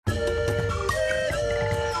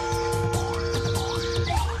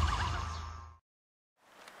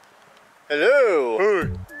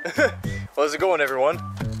How's it going, everyone?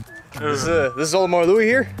 This is Olimar Louie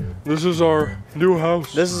here. This is our new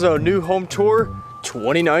house. This is our new home tour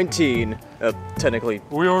 2019. Technically,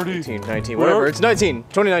 we already 18, 19, whatever. It's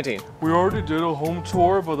 2019. We already did a home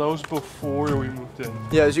tour, but that was before we moved in.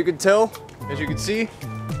 Yeah, as you can tell, as you can see,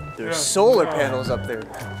 there's solar panels up there.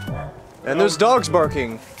 And there's dogs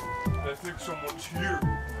barking. I think someone's here.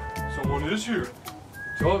 Someone is here.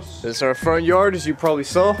 It's us. This is our front yard, as you probably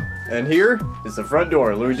saw. And here is the front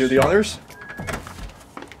door. Louie, do the honors.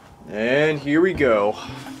 And here we go.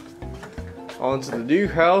 On to the new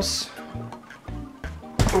house.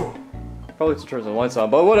 Probably to turn the lights on,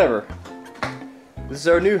 but whatever. This is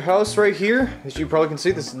our new house right here. As you probably can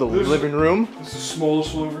see, this is the living room. This is the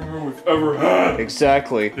smallest living room we've ever had.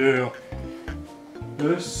 Exactly. Yeah.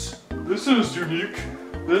 This is unique.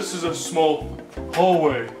 This is a small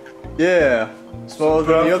hallway. Yeah. Smaller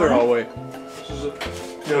than the other hallway. This is a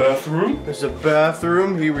bathroom. There's a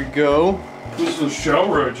bathroom. Here we go. This is a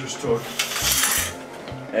shower I just took.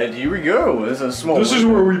 And here we go. This is a small. This is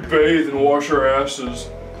where we bathe and wash our asses.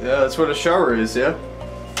 Yeah, that's where the shower is, yeah.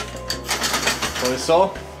 What we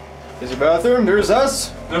saw? There's a bathroom, there's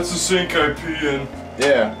us. That's the sink I pee in.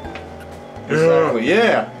 Yeah. Exactly,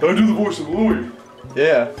 yeah. I do the voice of Louie.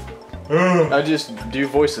 Yeah. I just do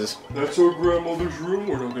voices. That's our grandmother's room.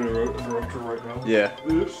 We're not gonna interrupt her right now. Yeah.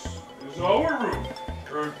 This is our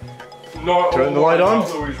room. Not turn the light on.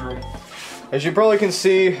 Louie's room. As you probably can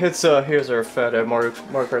see, it's here's our fat Mario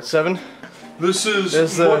Kart 7. This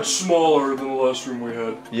is much smaller than the last room we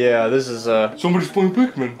had. Yeah, this is somebody's playing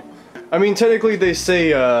Pikmin. I mean, technically they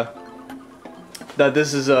say that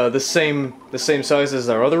this is the same size as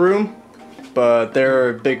our other room, but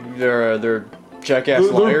they're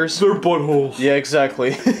jackass liars. They're buttholes. Yeah,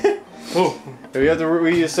 exactly. Oh. We have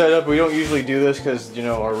to set up. We don't usually do this because you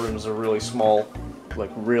know our rooms are really small,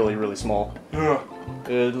 like really small. Yeah.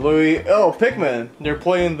 Louie, oh Pikmin! They're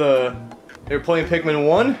playing Pikmin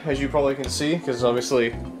 1, as you probably can see, because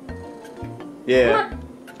obviously, yeah,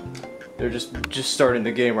 they're just starting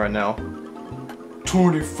the game right now.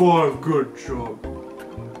 25, good job.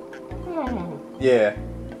 Yeah,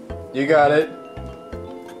 you got it.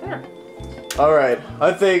 All right,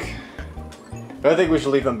 I think we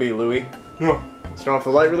should leave them be, Louie. Yeah. Let's turn off the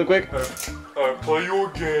light really quick. Alright, play your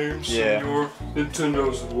games and your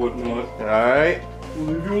Nintendos and whatnot. Alright. We'll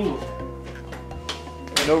leave you alone.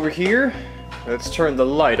 And over here, let's turn the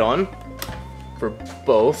light on for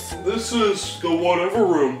both. This is the whatever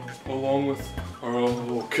room, along with our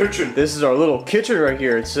little kitchen. This is our little kitchen right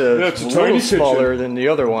here. It's a little smaller than the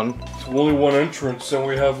other one. It's only one entrance, and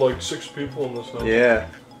we have like 6 people in this house. Yeah.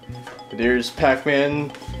 There's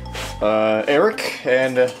Pac-Man, Eric,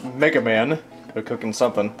 and Mega Man. They're cooking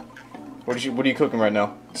something. What are you cooking right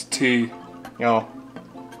now? It's tea. Oh.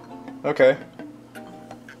 Okay.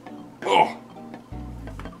 Oh.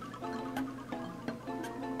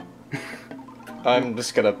 I'm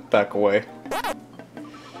just gonna back away.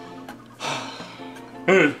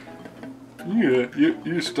 Hey,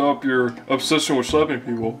 you stop your obsession with slapping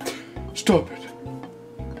people. Stop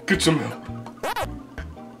it. Get some help.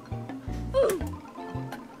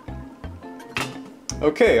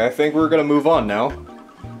 Okay, I think we're gonna move on now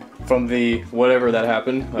from the whatever that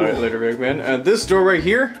happened. Alright, later, Big Man. And this door right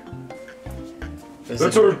here.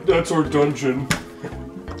 That's our dungeon.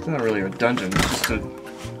 It's not really a dungeon. It's just a.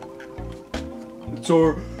 It's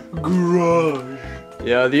our garage.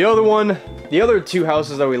 Yeah, the other 2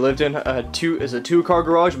 houses that we lived in is a 2-car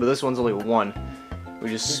garage, but this one's only 1. We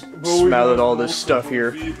just smothered all this stuff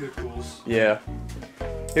here. Vehicles. Yeah.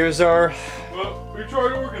 Here's our. Well, we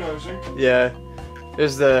tried organizing. Yeah.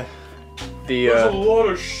 There's There's a lot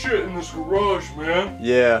of shit in this garage, man.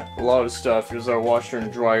 Yeah, a lot of stuff. Here's our washer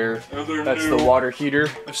and dryer. That's the water heater.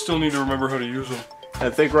 I still need to remember how to use them. And I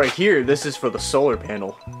think right here, this is for the solar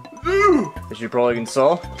panel. As you probably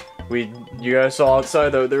saw, you guys saw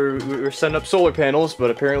outside that we were setting up solar panels, but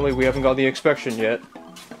apparently we haven't got the inspection yet.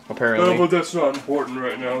 Apparently. No, but that's not important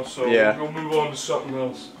right now, so we'll move on to something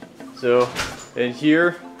else. So, and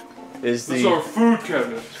here is this is our food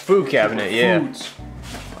cabinet. Food cabinet, yeah. Foods.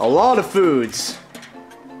 A lot of foods.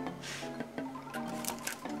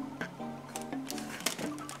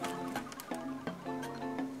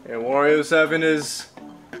 And Wario's having his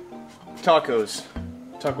tacos.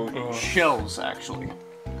 Taco shells, actually.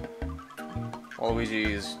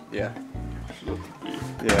 Luigi is, yeah.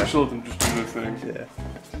 Yeah. Should let them just do their thing. Yeah.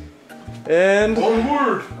 And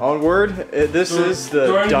onward! Onward. This is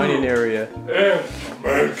the dining area. And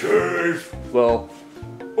man cave. Well.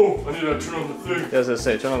 Oh, I need to turn on the thing. As I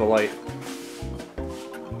say, turn on the light.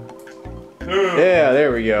 Yeah,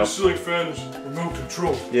 there we go. The ceiling fan is remote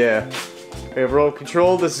control. Yeah. We have remote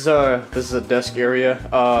control. This is a desk area.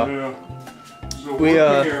 Yeah. This is a we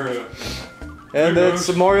working area. And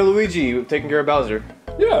that's Mario Luigi taking care of Bowser.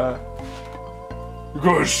 Yeah. You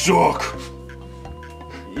guys suck.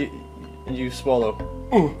 You swallow.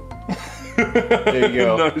 There you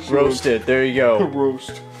go. Nice roasted. There you go.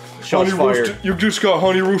 Roast. Shots honey fired. Roasted, you just got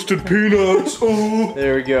honey roasted peanuts. Oh.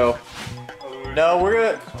 There we go. Now we're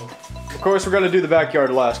gonna. Of course, we're gonna do the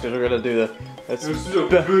backyard last because we're gonna do the. That's this is a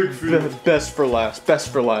big field. Best for last. Best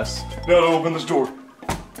for last. Now to open this door.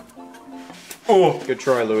 Oh. Good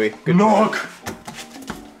try, Louie. Good knock.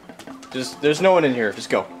 Try. There's no one in here. Just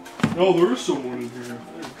go. No, there is someone in here.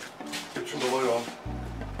 Turn the light off.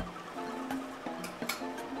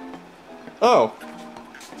 Oh.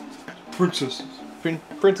 Princesses.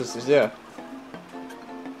 Princesses, yeah.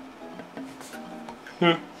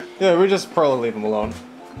 Yeah. Yeah, we just probably leave them alone.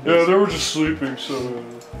 Yeah, they were just sleeping, so.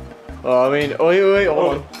 I mean, wait,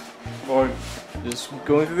 hold on. Fine. Just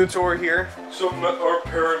going through the tour here. So our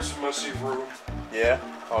parents' messy room. Yeah,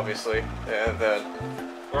 obviously, and then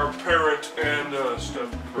our parent and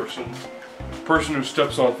person who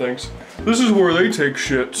steps on things. This is where they take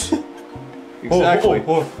shits. Exactly.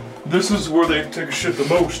 This is where they take a shit the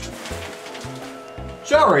most.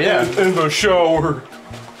 Shower, yeah. In the shower.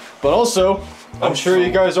 But also, I'm sure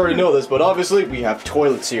you guys already know this, but obviously we have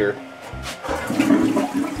toilets here.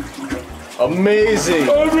 Amazing.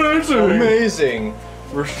 Amazing. Amazing.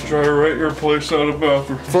 We're trying to write your place out of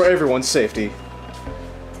bathroom. For everyone's safety.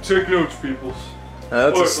 Take notes, peoples.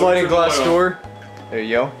 That's a sliding glass door. There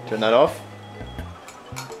you go. Turn that off.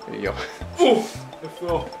 There you go. Oh, I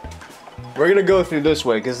fell. We're gonna go through this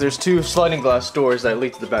way because there's two sliding glass doors that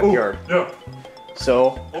lead to the backyard. Oh, yeah.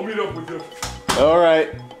 So. I'll meet up with you. All right.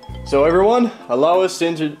 So everyone, allow us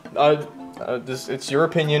to it's your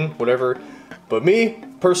opinion, whatever. But me,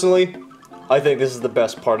 personally, I think this is the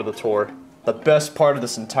best part of the tour. The best part of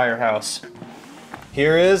this entire house.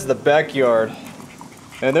 Here is the backyard.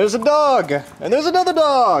 And there's a dog! And there's another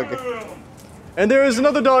dog! Yeah. And there's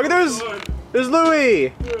another dog! And there's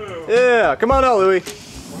Louie! Yeah, come on out, Louie.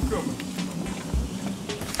 I'm coming.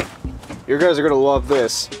 You guys are gonna love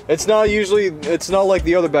this. It's not like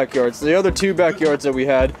the other backyards. The other two backyards that we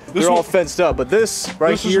had, they're all fenced up. But this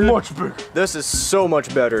right here, this is much bigger. This is so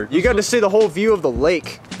much better. You got to see the whole view of the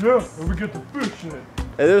lake. Yeah, and we get the fish in it.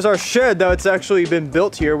 And there's our shed that's actually been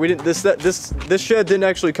built here. We didn't. This shed didn't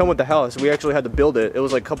actually come with the house. We actually had to build it. It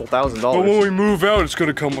was like a couple $1,000s. But when we move out, it's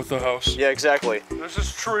gonna come with the house. Yeah, exactly. There's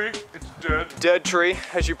this tree. It's dead. Dead tree,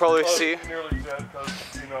 as you probably see. Nearly dead,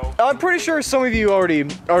 because you know. I'm pretty sure some of you already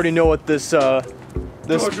know what this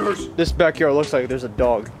backyard looks like. There's a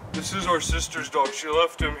dog. This is our sister's dog. She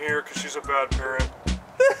left him here because she's a bad parent.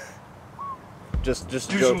 Just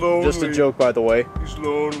a joke, by the way. He's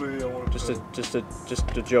lonely. I want Just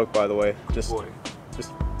a joke, by the way. Just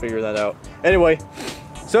figure that out. Anyway,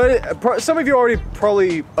 so some of you already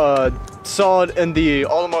probably saw it in the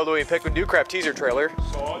All of My Louie and Pikmin Do Crap teaser trailer.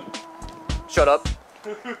 Saw it? Shut up.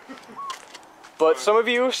 But some of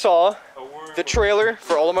you saw the trailer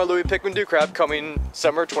for All of My Louie Pikmin Do Crap coming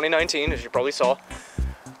summer 2019, as you probably saw.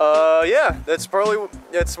 Yeah, that's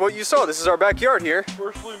what you saw. This is our backyard here.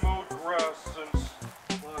 Freshly mowed grass since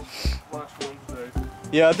last Wednesday.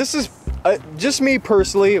 Yeah, this is just me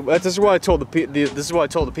personally. This is what I told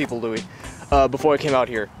the people, Louie, before I came out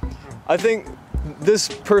here. I think this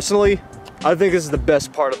personally, I think this is the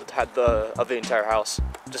best part of the entire house.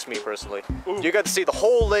 Just me personally. Ooh. You got to see the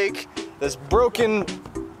whole lake, this broken,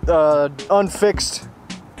 unfixed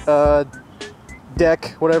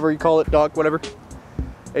deck, whatever you call it, dock, whatever.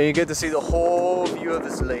 And you get to see the whole view of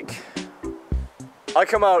this lake. I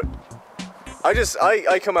come out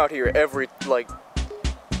here every,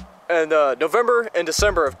 November and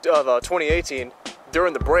December of 2018,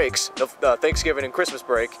 during the breaks, Thanksgiving and Christmas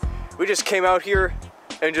break, we just came out here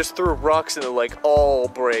and just threw rocks in the lake all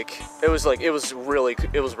break. It was really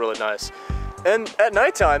nice. And at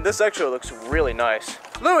nighttime, this actually looks really nice.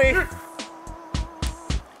 Louie!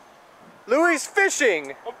 Louie's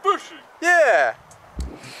fishing! I'm fishing! Yeah!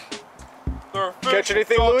 There are fish, catch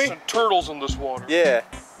anything, ducks, Louie? and turtles in this water. Yeah.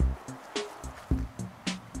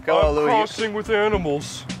 Come on, Louie. Crossing with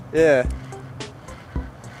animals. Yeah.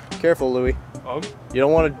 Careful, Louie. You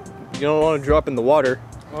don't want to drop in the water.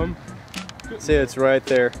 See, it's right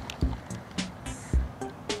there.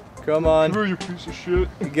 Come on. Come here, you piece of shit.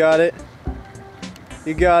 You got it.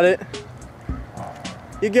 You got it.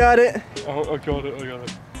 You got it. Oh, I got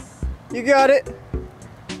it. You got it.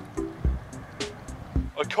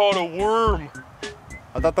 I caught a worm.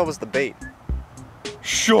 I thought that was the bait.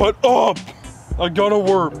 Shut up! I got a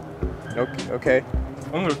worm. Okay.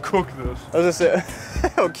 I'm gonna cook this. I was gonna say,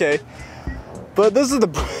 okay. But this is the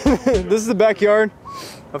this is the backyard.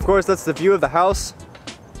 Of course, that's the view of the house.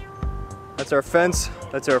 That's our fence.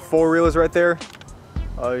 That's our four-wheelers right there.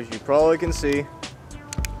 As you probably can see,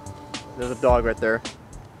 there's a dog right there.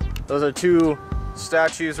 Those are two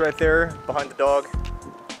statues right there behind the dog.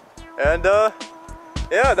 And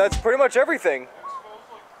yeah, that's pretty much everything.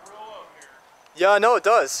 Yeah, I know it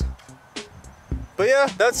does. But yeah,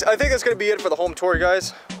 I think that's gonna be it for the home tour,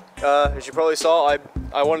 guys. As you probably saw,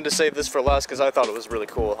 I wanted to save this for last because I thought it was really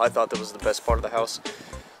cool. I thought that was the best part of the house.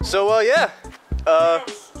 So yeah.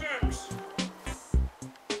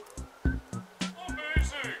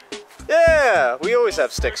 Yeah, we always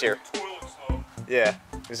have sticks here. Yeah,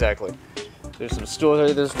 exactly. There's some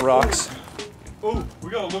stools, there's rocks. Oh, we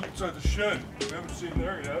gotta look inside the shed. We haven't seen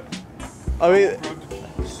there yet. I mean,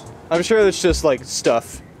 I'm sure it's just like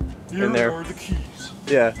stuff in there. Here are the keys.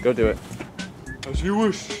 Yeah, go do it. As you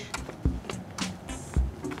wish.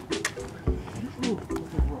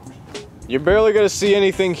 You're barely gonna see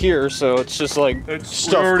anything here, so it's just like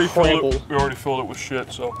stuff crumpled. We already filled it with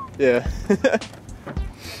shit, so. Yeah.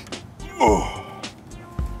 Oh.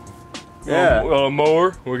 Yeah.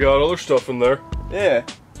 Mower. We got other stuff in there. Yeah.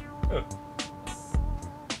 Yeah.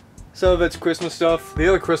 Some of it's Christmas stuff. The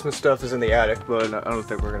other Christmas stuff is in the attic, but I don't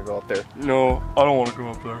think we're gonna go up there. No, I don't want to go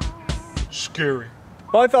up there. Scary.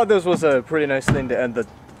 Well, I thought this was a pretty nice thing to end the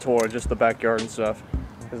tour, just the backyard and stuff.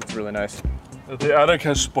 Because it's really nice. The attic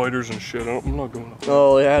has spiders and shit. I'm not going up there.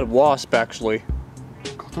 Oh, it had wasp actually.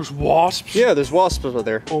 God, there's wasps? Yeah, there's wasps over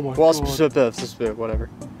there. Oh my wasps, god. whatever.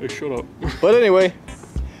 Hey, shut up. But anyway,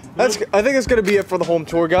 I think it's gonna be it for the home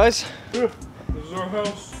tour, guys. Yeah, this is our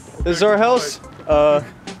house. This is our house.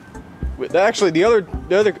 Actually, the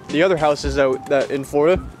other house is that in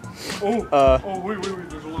Florida. Oh, wait.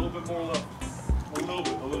 There's a little bit more left. A little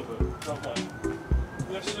bit. Not much.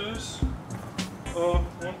 This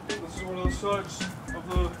is one of the sides of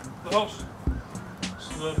the house.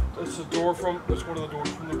 So that's the door that's one of the doors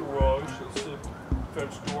from the garage. That's the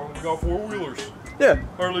fence door. We got four-wheelers. Yeah.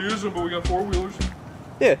 Hardly use them, but we got four-wheelers.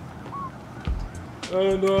 Yeah.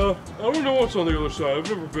 And I don't know what's on the other side. I've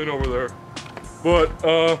never been over there. But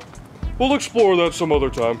we'll explore that some other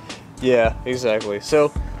time. Yeah, exactly. So,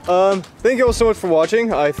 thank you all so much for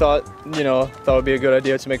watching. I thought it would be a good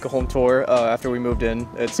idea to make a home tour after we moved in.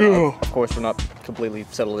 It's of course we're not completely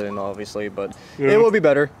settled in, obviously, but it will be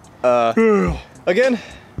better. Again,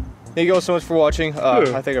 thank you all so much for watching.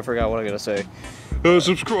 I think I forgot what I'm gonna say.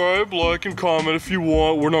 Subscribe, like, and comment if you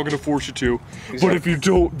want. We're not gonna force you to, but if you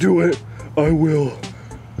don't do it, I will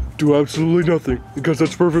do absolutely nothing because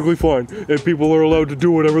that's perfectly fine, and people are allowed to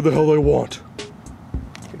do whatever the hell they want.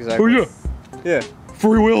 Exactly. Oh yeah. Yeah.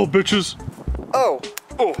 Free will, bitches. Oh.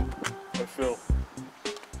 I fell.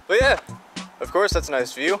 But yeah, of course that's a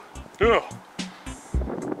nice view. Yeah.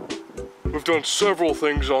 We've done several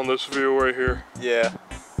things on this view right here. Yeah.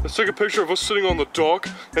 Let's take a picture of us sitting on the dock,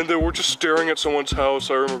 and then we're just staring at someone's house.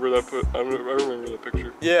 I remember that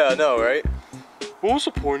picture. Yeah, I know, right? What was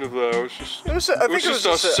the point of that? It was just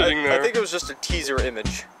us sitting there. I think it was just a teaser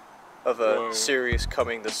image of a series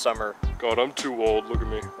coming this summer. God, I'm too old. Look at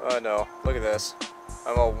me. I know. Look at this.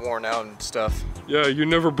 I'm all worn out and stuff. Yeah, you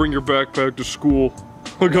never bring your backpack to school.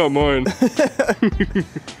 I got mine.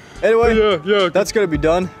 Anyway, yeah. That's gonna be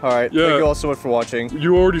done. All right. Yeah. Thank you all so much for watching.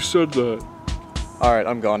 You already said that. All right,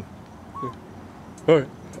 I'm gone. All right,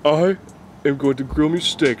 I am going to grill me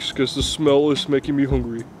steaks because the smell is making me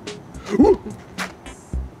hungry.